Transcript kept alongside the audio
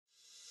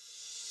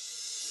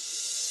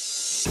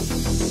The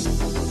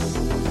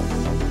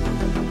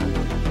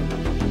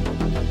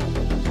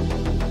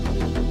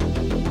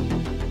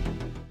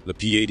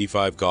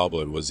P-85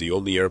 Goblin was the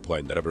only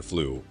airplane that ever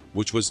flew,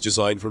 which was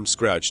designed from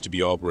scratch to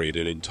be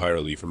operated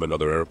entirely from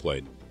another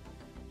airplane.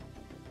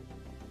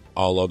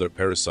 All other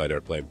Parasite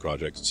airplane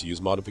projects use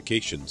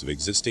modifications of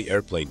existing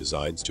airplane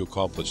designs to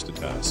accomplish the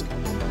task.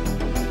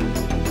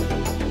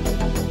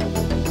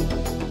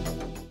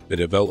 The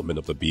development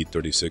of the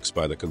B-36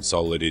 by the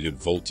consolidated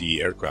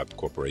Vultee Aircraft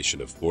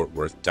Corporation of Fort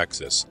Worth,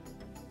 Texas,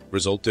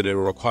 resulted in a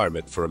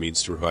requirement for a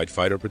means to provide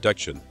fighter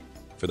protection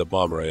for the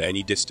bomber at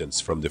any distance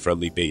from the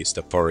friendly base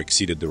that far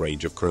exceeded the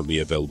range of currently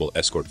available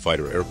escort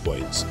fighter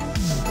airplanes.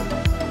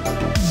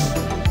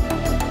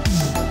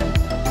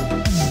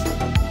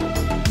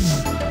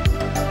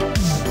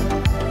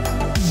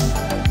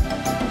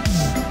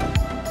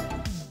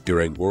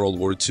 During World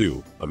War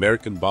II,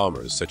 American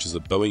bombers such as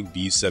the Boeing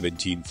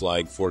B-17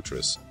 Flying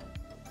Fortress,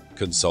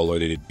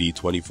 Consolidated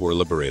B-24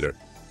 Liberator,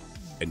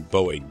 and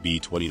Boeing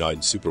B-29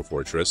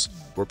 Superfortress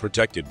were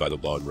protected by the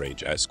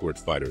long-range escort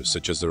fighters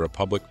such as the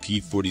Republic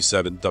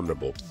P-47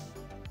 Thunderbolt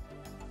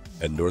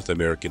and North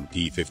American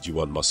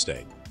P-51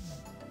 Mustang.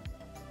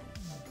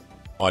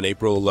 On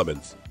April 11,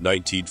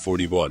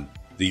 1941,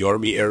 the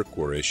Army Air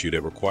Corps issued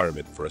a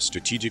requirement for a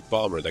strategic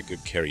bomber that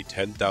could carry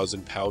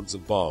 10,000 pounds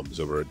of bombs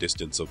over a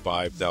distance of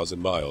 5,000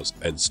 miles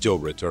and still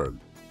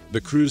return. The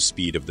cruise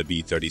speed of the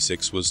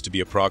B-36 was to be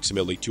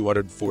approximately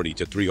 240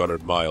 to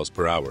 300 miles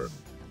per hour.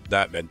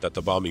 That meant that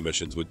the bombing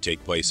missions would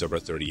take place over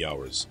 30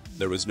 hours.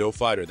 There was no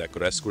fighter that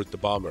could escort the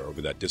bomber over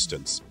that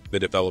distance. The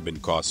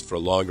development cost for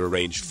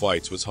longer-range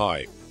flights was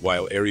high,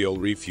 while aerial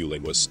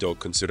refueling was still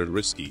considered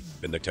risky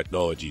and the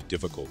technology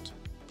difficult.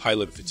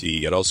 Pilot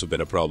fatigue had also been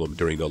a problem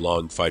during the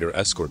long fighter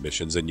escort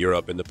missions in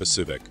Europe and the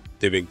Pacific,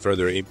 giving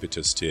further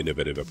impetus to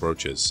innovative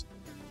approaches.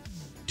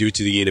 Due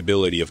to the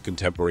inability of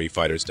contemporary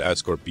fighters to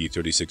escort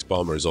B-36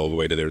 bombers all the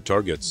way to their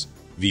targets,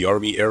 the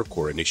Army Air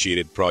Corps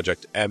initiated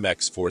Project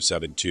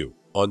MX-472,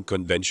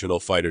 Unconventional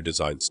Fighter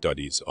Design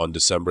Studies, on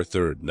December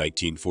 3,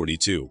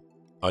 1942.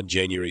 On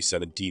January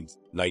 17,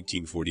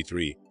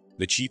 1943,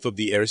 the Chief of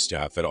the Air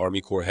Staff at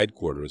Army Corps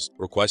Headquarters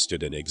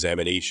requested an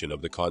examination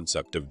of the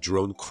concept of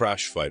drone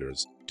crash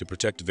fighters to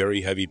protect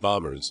very heavy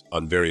bombers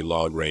on very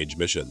long-range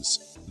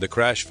missions. The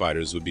crash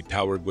fighters would be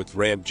powered with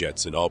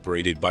ramjets and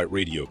operated by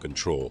radio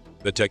control.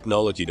 The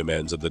technology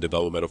demands of the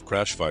development of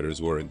crash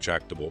fighters were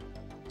intractable.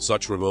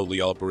 Such remotely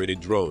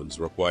operated drones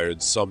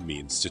required some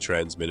means to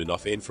transmit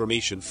enough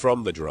information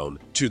from the drone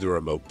to the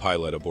remote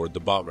pilot aboard the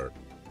bomber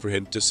for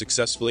him to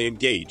successfully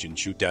engage and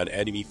shoot down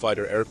enemy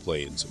fighter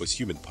airplanes with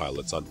human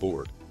pilots on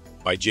board.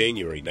 By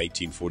January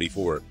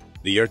 1944,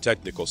 the Air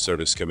Technical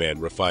Service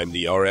Command refined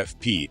the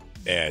RFP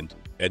and,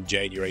 in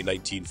January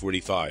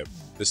 1945,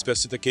 the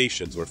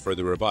specifications were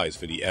further revised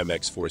for the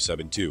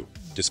MX-472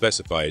 to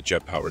specify a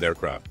jet-powered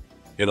aircraft.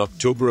 In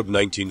October of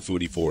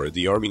 1944,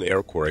 the Army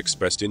Air Corps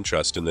expressed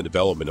interest in the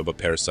development of a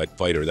Parasite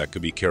fighter that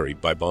could be carried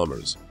by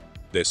bombers.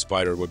 This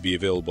fighter would be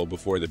available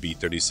before the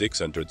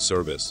B-36 entered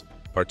service,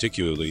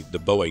 particularly the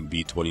Boeing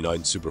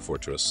B-29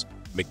 Superfortress.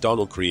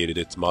 McDonnell created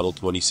its Model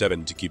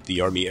 27 to keep the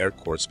Army Air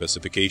Corps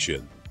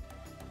specification.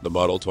 The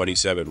Model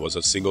 27 was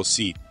a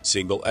single-seat,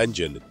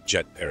 single-engine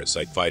jet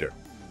Parasite fighter.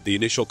 The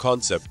initial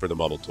concept for the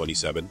Model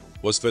 27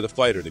 was for the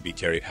fighter to be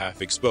carried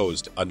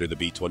half-exposed under the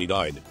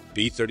B-29,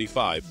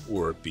 B-35,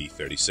 or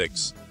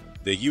B-36.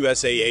 The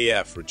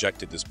USAAF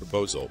rejected this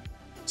proposal,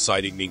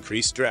 citing the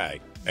increased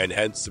drag and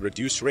hence the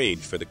reduced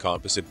range for the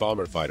composite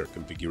bomber fighter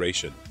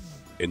configuration.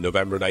 In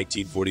November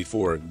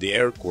 1944, the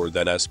Air Corps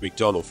then asked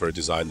McDonnell for a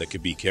design that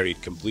could be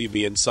carried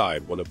completely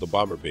inside one of the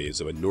bomber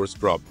bays of a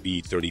Northrop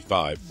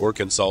B-35 or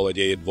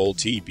consolidated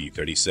Vultee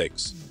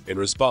B-36. In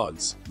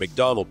response,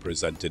 McDonnell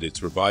presented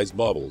its revised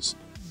models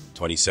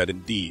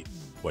 27D,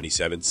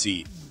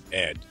 27C,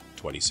 and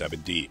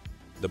 27D.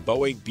 The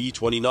Boeing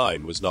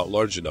B-29 was not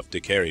large enough to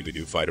carry the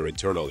new fighter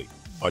internally.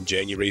 On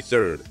January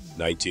 3,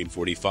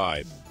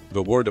 1945,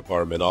 the War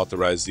Department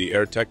authorized the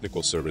Air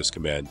Technical Service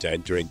Command to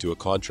enter into a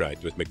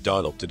contract with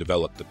McDonnell to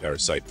develop the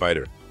Parasite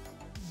fighter.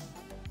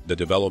 The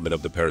development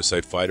of the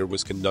Parasite fighter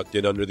was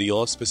conducted under the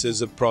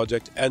auspices of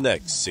Project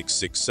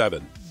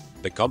NX-667.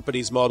 The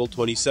company's Model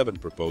 27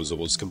 proposal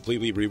was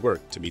completely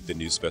reworked to meet the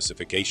new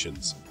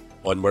specifications.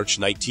 On March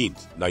 19,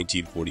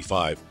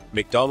 1945,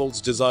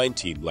 McDonnell's design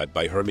team, led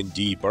by Herman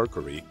D.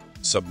 Barkery,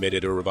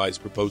 submitted a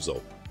revised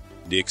proposal,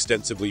 the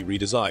extensively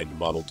redesigned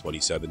Model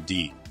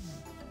 27D.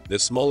 The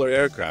smaller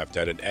aircraft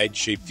had an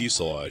edge-shaped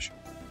fuselage,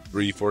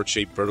 3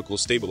 fork-shaped vertical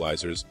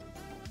stabilizers,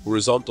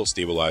 horizontal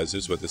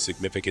stabilizers with a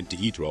significant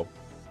dihedral,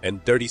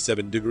 and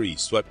 37-degree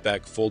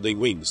swept-back folding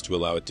wings to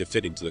allow it to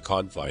fit into the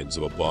confines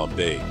of a bomb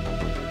bay.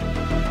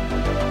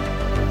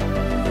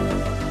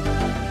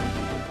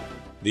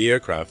 The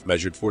aircraft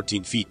measured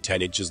 14 feet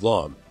 10 inches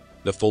long.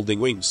 The folding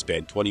wings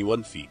spanned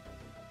 21 feet.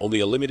 Only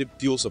a limited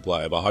fuel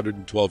supply of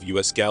 112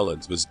 US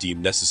gallons was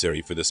deemed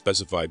necessary for the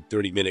specified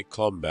 30-minute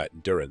combat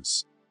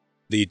endurance.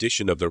 The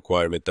addition of the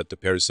requirement that the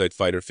Parasite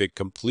fighter fit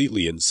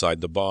completely inside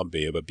the bomb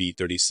bay of a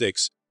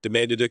B-36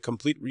 demanded a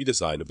complete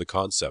redesign of the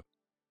concept.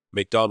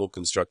 McDonnell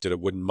constructed a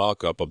wooden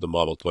mock-up of the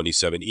Model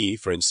 27E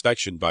for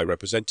inspection by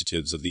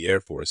representatives of the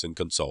Air Force and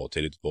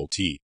Consolidated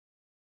Multi.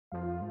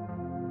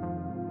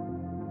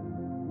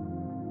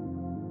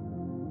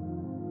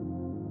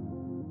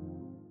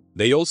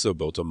 They also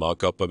built a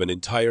mock-up of an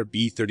entire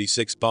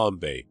B-36 bomb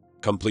bay,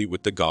 complete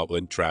with the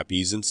Goblin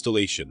trapeze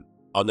installation.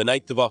 On the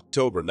 9th of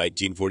October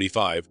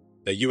 1945,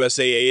 the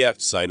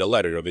USAAF signed a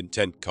letter of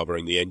intent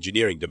covering the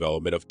engineering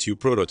development of 2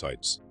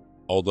 prototypes,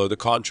 although the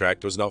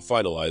contract was not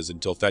finalized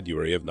until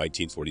February of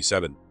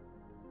 1947.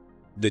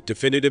 The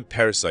definitive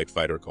Parasite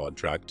fighter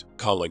contract,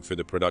 calling for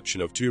the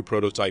production of 2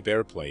 prototype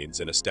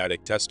airplanes and a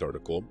static test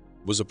article,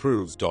 was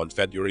approved on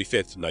February 5,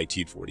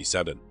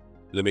 1947.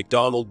 The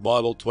McDonnell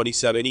Model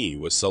 27E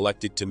was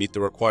selected to meet the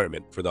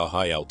requirement for the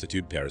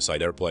high-altitude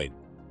Parasite airplane.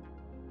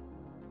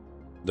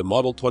 The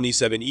Model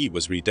 27E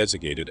was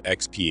redesignated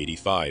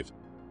XP-85,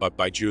 but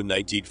by June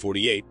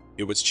 1948,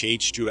 it was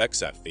changed to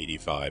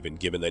XF-85 and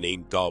given the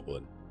name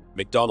Goblin.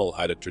 McDonnell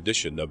had a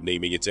tradition of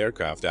naming its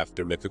aircraft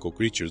after mythical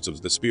creatures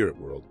of the spirit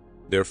world.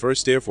 Their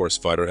first Air Force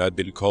fighter had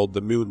been called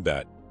the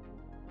Moonbat.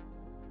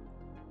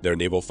 Their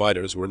naval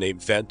fighters were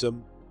named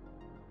Phantom,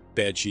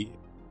 Banshee,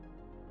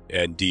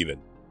 and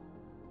Demon.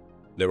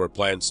 There were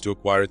plans to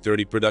acquire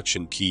 30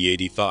 production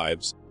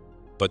P-85s,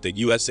 but the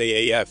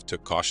USAAF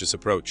took a cautious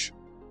approach.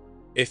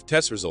 If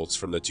test results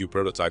from the 2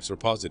 prototypes were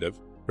positive,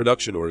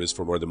 production orders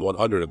for more than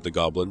 100 of the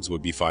Goblins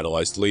would be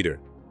finalized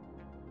later.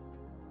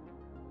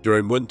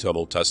 During wind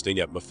tunnel testing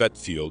at Moffett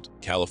Field,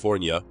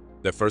 California,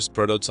 the first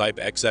prototype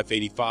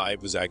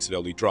XF-85 was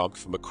accidentally dropped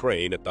from a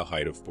crane at the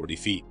height of 40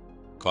 feet,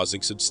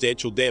 causing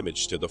substantial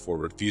damage to the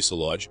forward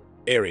fuselage,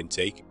 air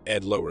intake,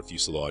 and lower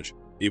fuselage.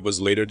 It was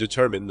later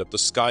determined that the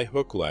sky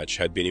hook latch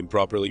had been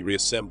improperly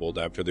reassembled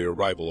after the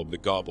arrival of the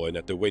Goblin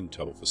at the wind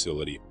tunnel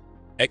facility.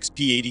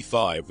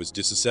 XP-85 was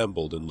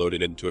disassembled and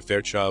loaded into a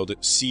Fairchild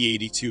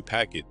C-82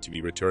 packet to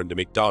be returned to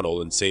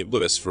McDonnell in St.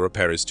 Louis for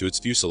repairs to its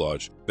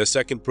fuselage. The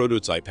second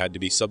prototype had to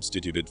be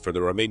substituted for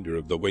the remainder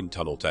of the wind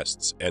tunnel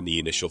tests and the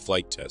initial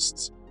flight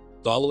tests.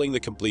 Following the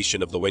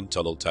completion of the wind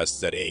tunnel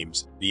tests at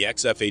Ames, the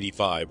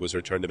XF-85 was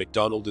returned to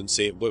McDonnell in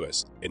St.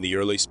 Louis in the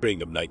early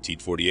spring of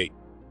 1948.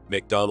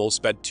 McDonnell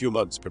spent 2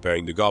 months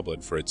preparing the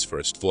Goblin for its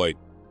first flight.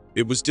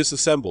 It was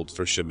disassembled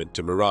for shipment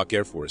to Muroc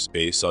Air Force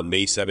Base on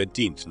May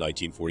 17,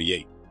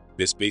 1948.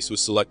 This base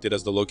was selected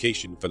as the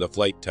location for the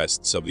flight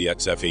tests of the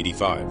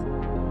XF-85.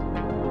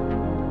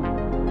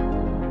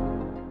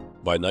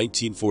 By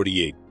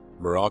 1948,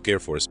 Muroc Air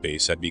Force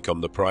Base had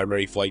become the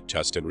primary flight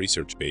test and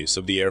research base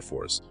of the Air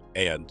Force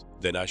and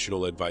the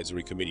National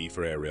Advisory Committee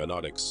for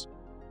Aeronautics.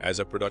 As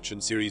a production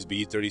Series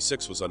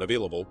B-36 was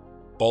unavailable,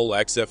 all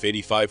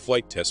XF-85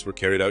 flight tests were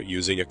carried out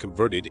using a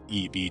converted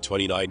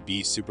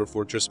EB-29B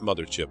Superfortress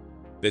mothership.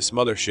 This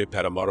mothership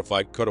had a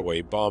modified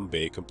cutaway bomb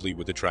bay complete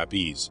with a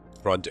trapeze,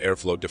 front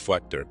airflow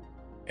deflector,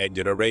 and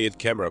an array of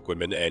camera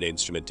equipment and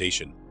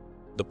instrumentation.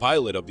 The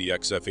pilot of the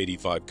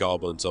XF-85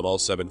 Goblins on all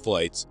 7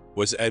 flights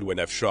was Edwin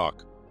F.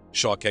 Schock.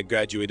 Schock had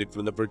graduated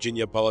from the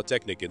Virginia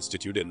Polytechnic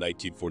Institute in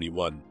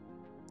 1941.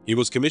 He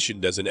was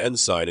commissioned as an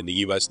ensign in the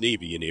U.S.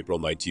 Navy in April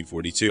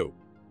 1942.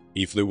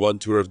 He flew 1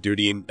 tour of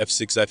duty in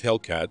F-6F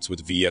Hellcats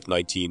with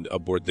VF-19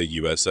 aboard the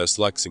USS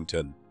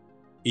Lexington.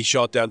 He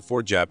shot down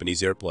 4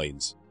 Japanese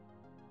airplanes.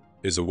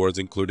 His awards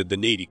included the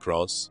Navy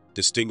Cross,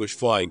 Distinguished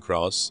Flying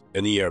Cross,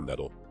 and the Air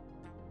Medal.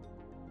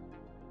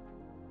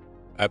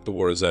 At the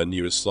war's end,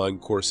 he was flying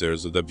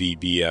Corsairs of the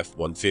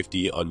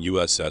VBF-150 on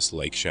USS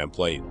Lake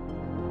Champlain.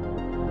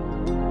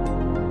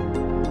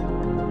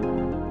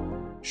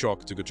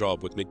 Schock took a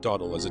job with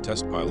McDonnell as a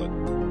test pilot.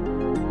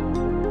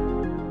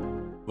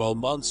 While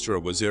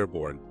Monstro was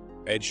airborne,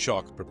 Ed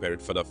Schock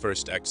prepared for the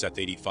first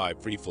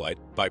XF-85 free flight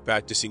by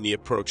practicing the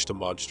approach to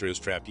Monstro's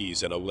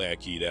trapeze and a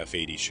Lockheed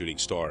F-80 Shooting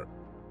Star.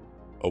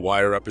 A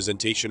wire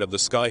representation of the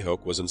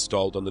skyhook was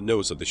installed on the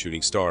nose of the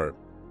Shooting Star.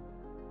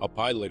 A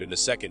pilot in a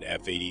second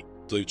F-80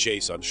 flew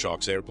chase on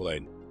Schock's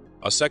airplane.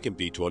 A second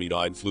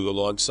B-29 flew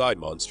alongside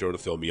Monstro to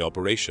film the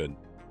operation.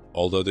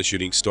 Although the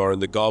Shooting Star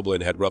and the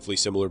Goblin had roughly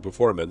similar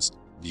performance,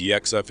 the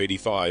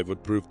XF-85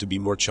 would prove to be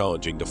more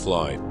challenging to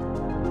fly.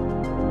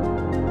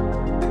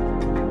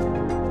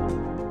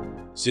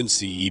 Since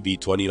the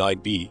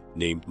EB-29B,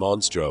 named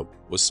Monstro,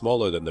 was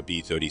smaller than the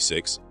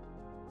B-36,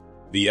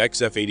 the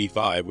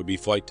XF-85 would be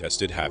flight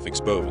tested half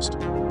exposed.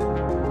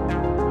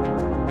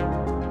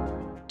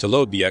 To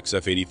load the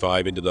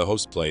XF-85 into the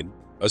host plane,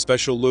 a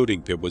special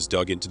loading pit was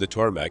dug into the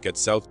tarmac at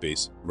South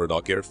Base,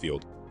 Murdoch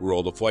Airfield, where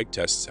all the flight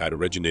tests had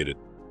originated.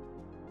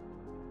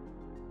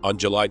 On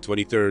July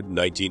 23,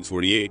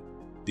 1948,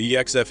 the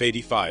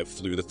XF-85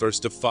 flew the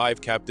first of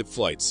 5 captive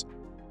flights,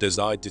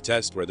 designed to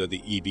test whether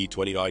the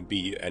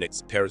EB-29B and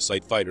its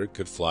Parasite fighter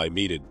could fly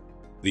mated.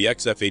 The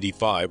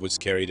XF-85 was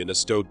carried in a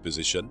stowed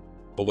position,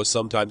 but was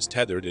sometimes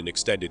tethered and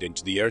extended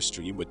into the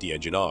airstream with the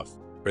engine off,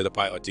 for the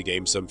pilot to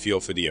gain some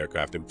feel for the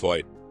aircraft in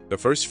flight. The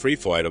first free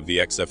flight of the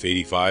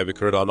XF-85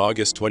 occurred on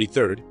August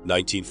 23,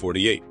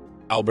 1948.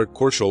 Albert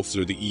Korschel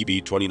flew the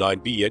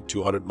EB-29B at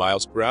 200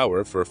 miles per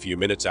hour for a few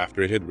minutes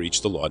after it had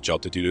reached the launch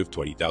altitude of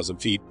 20,000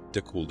 feet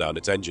to cool down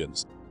its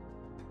engines.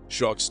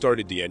 Shock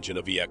started the engine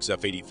of the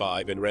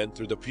XF-85 and ran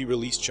through the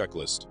pre-release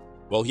checklist.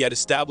 While he had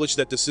established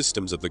that the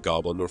systems of the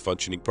Goblin were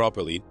functioning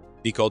properly,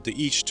 he called to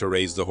each to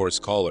raise the horse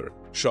collar.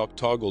 Shock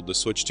toggled the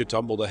switch to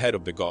tumble ahead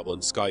of the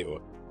Goblin's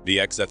skyhook. The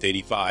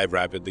XF-85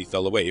 rapidly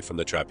fell away from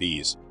the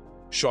trapeze.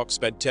 Shock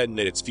spent 10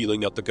 minutes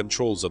feeling out the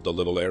controls of the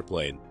little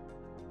airplane.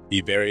 He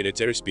varied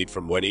its airspeed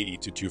from 180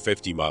 to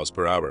 250 miles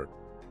per hour.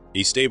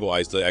 He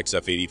stabilized the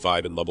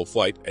XF-85 in level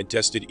flight and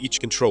tested each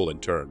control in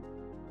turn.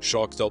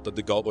 Shock felt that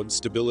the Goblin's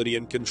stability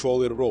and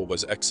control in roll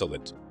was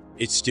excellent.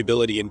 Its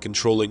stability and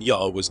control in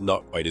yaw was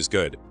not quite as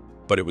good,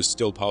 but it was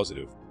still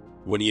positive.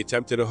 When he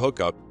attempted a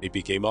hookup, it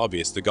became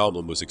obvious the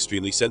Goblin was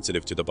extremely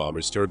sensitive to the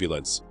bomber's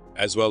turbulence,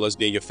 as well as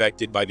being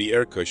affected by the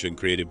air cushion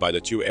created by the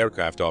two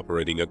aircraft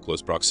operating in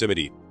close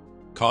proximity.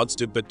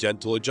 Constant but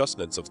gentle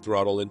adjustments of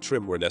throttle and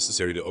trim were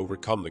necessary to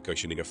overcome the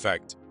cushioning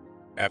effect.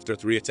 After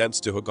 3 attempts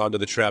to hook onto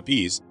the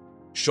trapeze,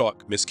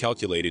 Shock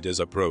miscalculated his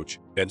approach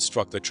and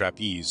struck the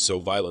trapeze so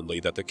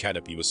violently that the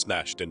canopy was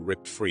smashed and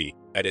ripped free,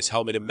 and his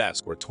helmet and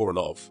mask were torn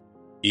off.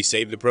 He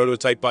saved the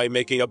prototype by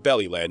making a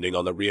belly landing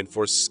on the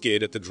reinforced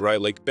skid at the dry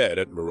lake bed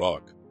at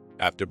Morocco,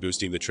 after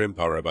boosting the trim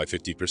power by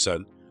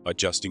 50%,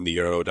 adjusting the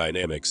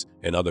aerodynamics,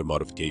 and other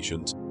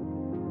modifications.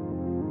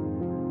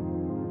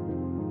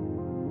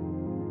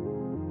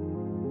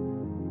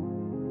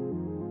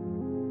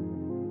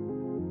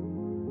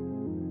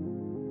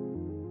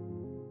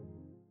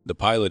 The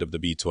pilot of the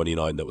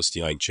B-29 that was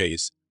flying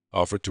chase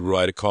offered to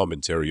provide a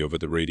commentary over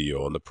the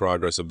radio on the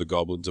progress of the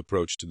Goblin's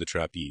approach to the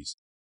trapeze.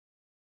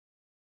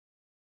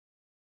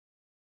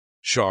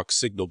 Shock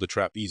signaled the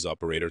trapeze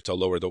operator to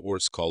lower the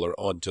horse collar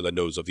onto the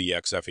nose of the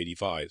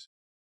XF-85.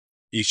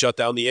 He shut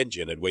down the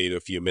engine and waited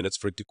a few minutes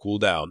for it to cool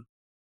down.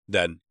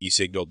 Then, he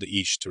signaled to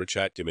each to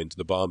retract him into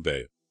the bomb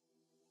bay.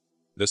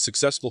 The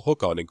successful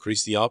hook-on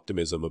increased the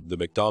optimism of the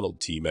McDonnell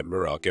team at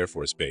McDonnell Air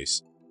Force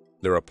Base.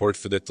 The report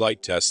for the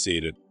flight test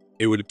stated,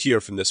 "It would appear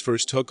from this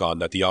first hook-on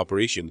that the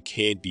operation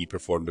can't be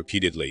performed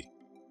repeatedly."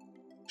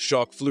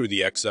 Shock flew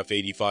the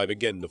XF-85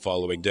 again the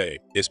following day.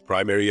 His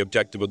primary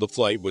objective of the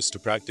flight was to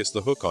practice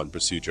the hook-on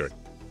procedure.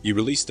 He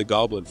released the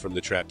Goblin from the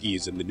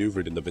trapeze and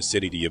maneuvered in the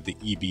vicinity of the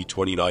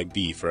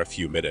EB-29B for a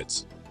few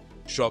minutes.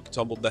 Shock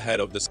tumbled the head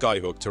of the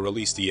skyhook to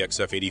release the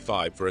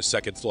XF-85 for a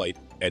second flight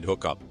and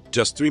hook up.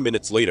 Just 3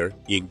 minutes later,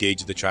 he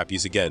engaged the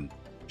trapeze again.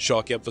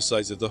 Shock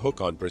emphasized that the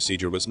hook-on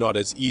procedure was not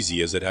as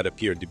easy as it had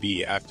appeared to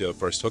be after the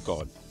first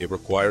hook-on. It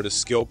required a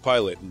skilled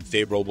pilot in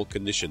favorable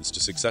conditions to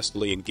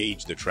successfully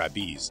engage the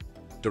trapeze.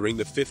 During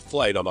the 5th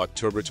flight on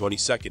October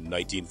 22,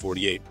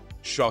 1948,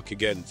 Shock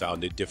again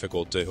found it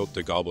difficult to hook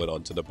the Goblin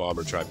onto the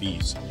bomber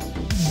trapeze.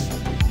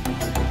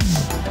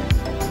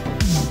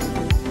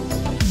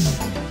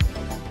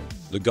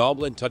 The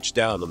Goblin touched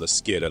down on the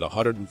skid at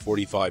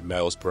 145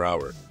 miles per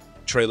hour,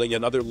 trailing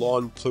another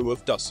long plume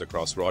of dust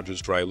across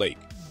Rogers Dry Lake.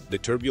 The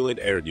turbulent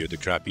air near the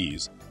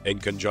trapeze, in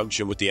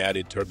conjunction with the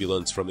added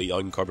turbulence from the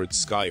uncovered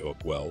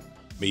skyhook well,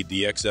 made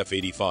the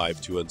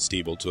XF-85 too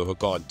unstable to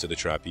hook on to the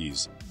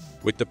trapeze.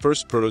 With the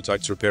first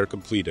prototype's repair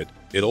completed,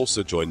 it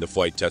also joined the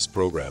flight test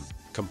program,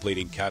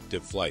 completing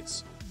captive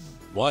flights.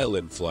 While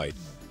in flight,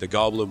 the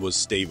Goblin was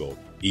stable,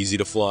 easy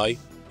to fly,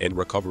 and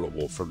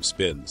recoverable from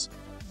spins,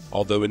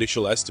 although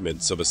initial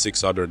estimates of a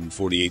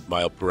 648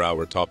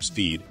 mile/hour top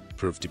speed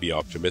proved to be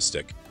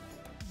optimistic.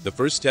 The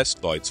first test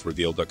flights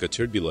revealed that the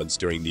turbulence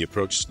during the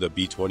approach to the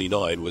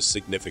B-29 was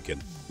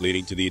significant,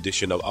 leading to the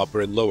addition of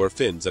upper and lower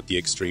fins at the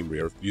extreme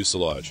rear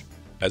fuselage,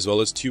 as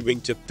well as 2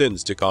 wingtip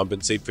fins to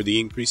compensate for the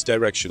increased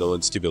directional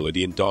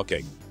instability in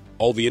docking.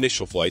 All the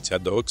initial flights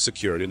had the hook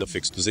secured in a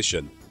fixed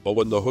position, but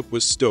when the hook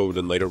was stowed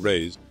and later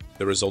raised,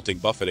 the resulting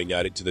buffeting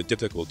added to the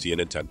difficulty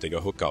in attempting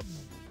a hookup.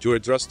 To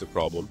address the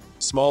problem,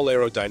 small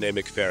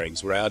aerodynamic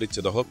fairings were added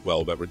to the hook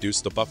well that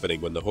reduced the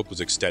buffeting when the hook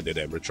was extended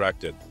and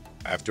retracted.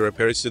 After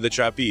repairs to the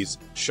trapeze,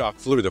 Shock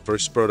flew the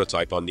first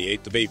prototype on the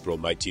 8th of April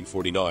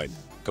 1949,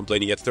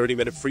 completing a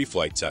 30-minute free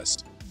flight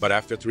test, but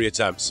after 3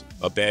 attempts,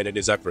 abandoned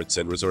his efforts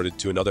and resorted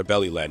to another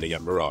belly landing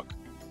at Morocco.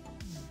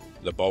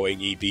 The Boeing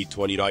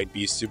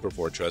EB-29B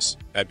Superfortress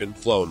had been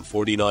flown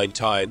 49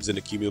 times and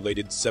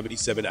accumulated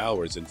 77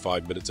 hours and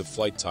 5 minutes of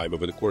flight time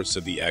over the course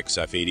of the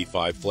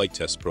XF-85 flight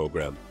test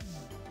program.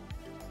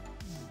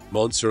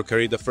 Monster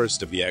carried the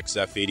first of the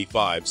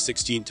XF-85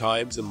 16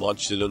 times and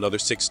launched it another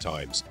 6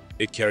 times.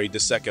 It carried the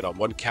second on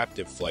 1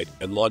 captive flight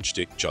and launched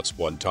it just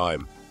 1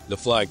 time. The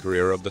flying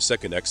career of the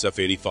second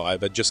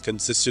XF-85 had just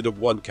consisted of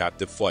 1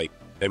 captive flight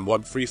and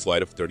 1 free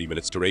flight of 30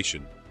 minutes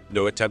duration.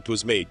 No attempt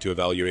was made to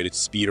evaluate its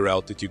speed or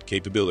altitude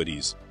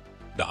capabilities.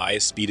 The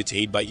highest speed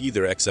attained by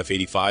either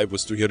XF-85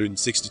 was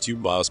 362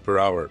 miles per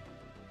hour.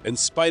 In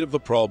spite of the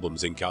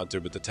problems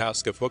encountered with the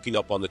task of hooking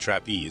up on the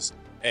trapeze,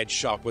 Ed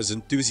Shock was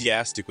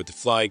enthusiastic with the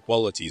flying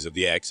qualities of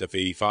the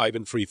XF-85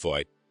 in free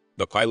flight.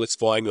 The pilots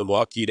flying the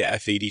Lockheed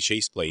F-80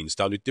 chase planes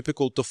found it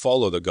difficult to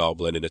follow the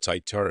Goblin in a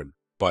tight turn,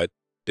 but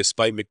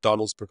despite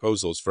McDonnell's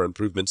proposals for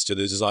improvements to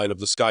the design of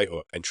the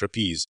skyhook and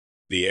trapeze,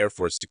 the Air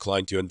Force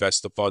declined to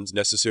invest the funds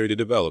necessary to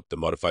develop the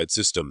modified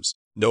systems.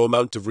 No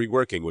amount of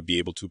reworking would be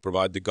able to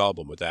provide the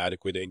Goblin with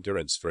adequate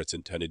endurance for its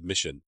intended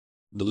mission.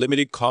 The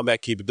limited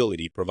combat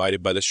capability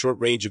provided by the short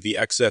range of the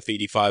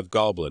XF-85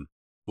 Goblin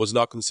was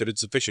not considered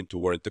sufficient to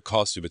warrant the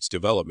cost of its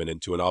development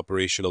into an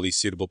operationally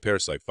suitable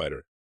Parasite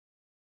fighter.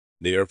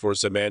 The Air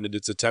Force abandoned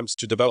its attempts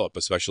to develop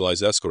a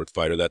specialized escort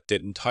fighter that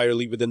fit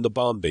entirely within the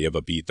bomb bay of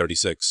a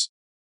B-36.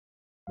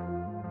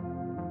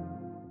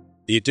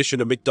 The addition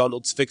of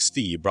McDonnell's fixed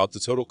fee brought the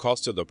total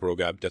cost of the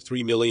program to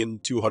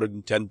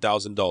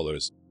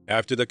 $3,210,000.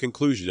 After the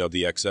conclusion of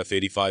the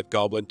XF-85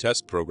 Goblin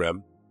test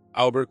program,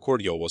 Albert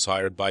Cordial was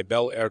hired by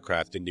Bell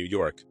Aircraft in New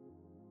York.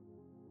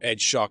 Ed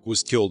Schock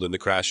was killed in the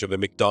crash of a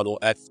McDonnell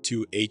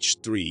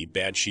F-2H-3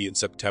 Banshee in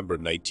September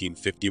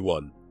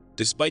 1951.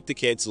 Despite the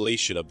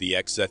cancellation of the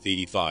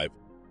XF-85,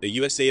 the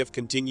USAF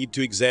continued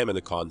to examine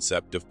the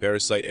concept of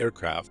Parasite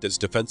aircraft as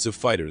defensive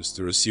fighters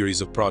through a series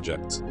of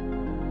projects.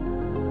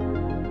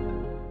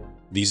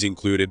 These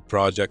included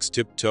Projects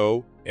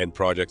Tiptoe and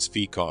Projects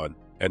FICON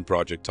and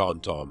Project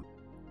Tom-Tom,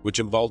 which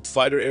involved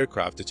fighter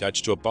aircraft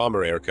attached to a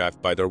bomber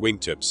aircraft by their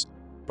wingtips.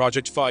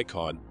 Project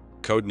FICON,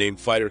 codenamed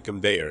Fighter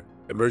Conveyor,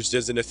 emerged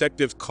as an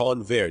effective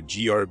Convair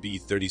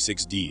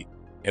B-36D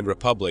and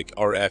Republic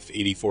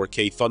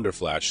RF-84K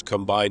Thunderflash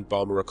combined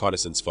bomber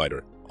reconnaissance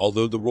fighter,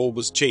 although the role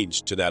was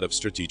changed to that of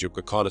strategic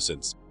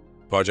reconnaissance.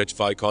 Project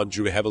FICON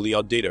drew heavily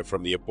on data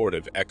from the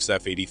abortive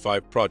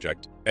XF-85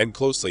 project and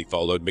closely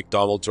followed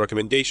McDonnell's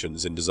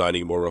recommendations in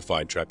designing more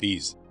refined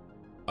trapeze.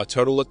 A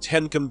total of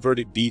 10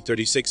 converted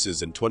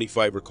B-36s and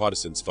 25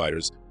 reconnaissance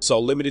fighters saw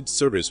limited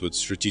service with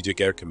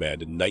Strategic Air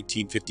Command in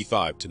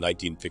 1955 to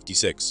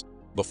 1956,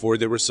 before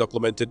they were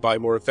supplemented by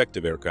more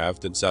effective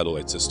aircraft and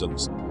satellite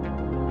systems.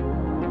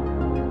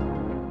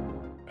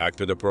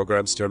 After the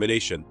program's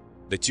termination,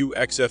 the two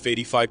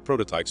XF-85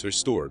 prototypes were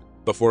stored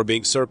before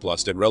being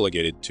surplused and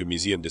relegated to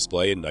museum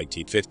display in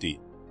 1950.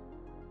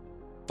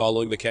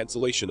 Following the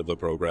cancellation of the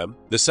program,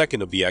 the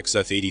second of the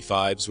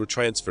XF-85s were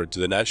transferred to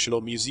the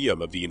National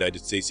Museum of the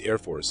United States Air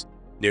Force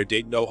near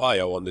Dayton,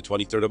 Ohio on the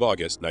 23rd of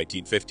August,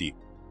 1950,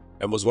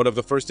 and was one of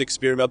the first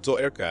experimental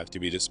aircraft to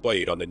be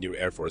displayed on the new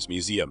Air Force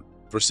Museum.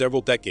 For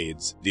several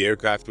decades, the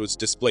aircraft was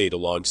displayed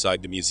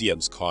alongside the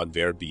museum's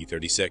Convair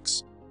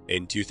B-36.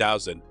 In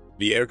 2000,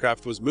 the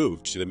aircraft was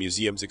moved to the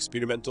museum's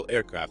experimental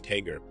aircraft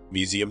hangar.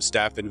 Museum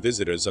staff and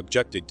visitors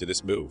objected to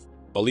this move,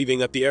 believing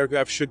that the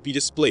aircraft should be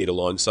displayed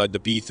alongside the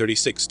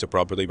B-36 to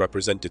properly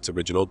represent its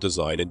original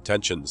design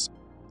intentions.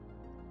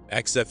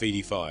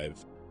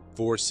 XF-85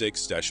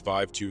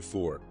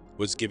 46-524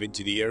 was given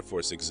to the Air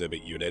Force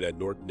Exhibit Unit at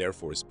Norton Air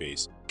Force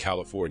Base,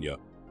 California,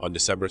 on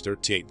December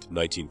 13,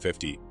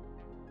 1950.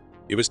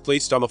 It was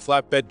placed on a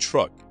flatbed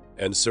truck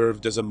and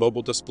served as a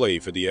mobile display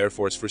for the Air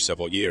Force for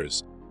several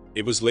years.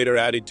 It was later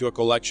added to a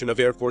collection of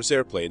Air Force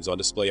airplanes on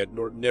display at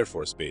Norton Air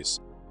Force Base,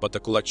 but the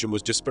collection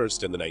was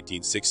dispersed in the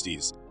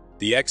 1960s.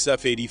 The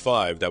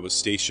XF-85 that was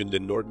stationed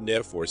in Norton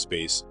Air Force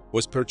Base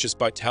was purchased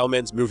by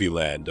Talman's Movie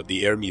Land of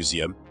the Air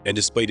Museum and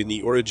displayed in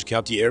the Orange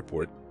County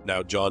Airport,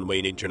 now John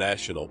Wayne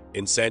International,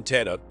 in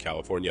Santana,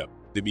 California.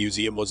 The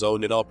museum was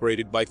owned and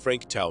operated by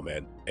Frank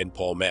Talman and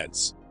Paul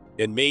Mantz.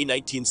 In May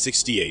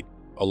 1968,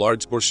 a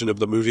large portion of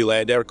the Movie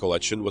Land Air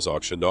collection was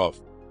auctioned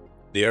off.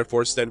 The Air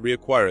Force then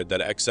reacquired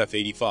that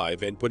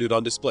XF-85 and put it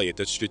on display at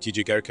the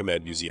Strategic Air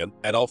Command Museum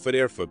at Alfred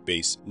Air Force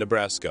Base,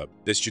 Nebraska.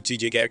 The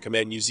Strategic Air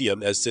Command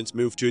Museum has since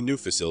moved to a new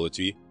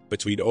facility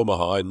between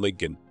Omaha and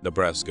Lincoln,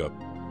 Nebraska.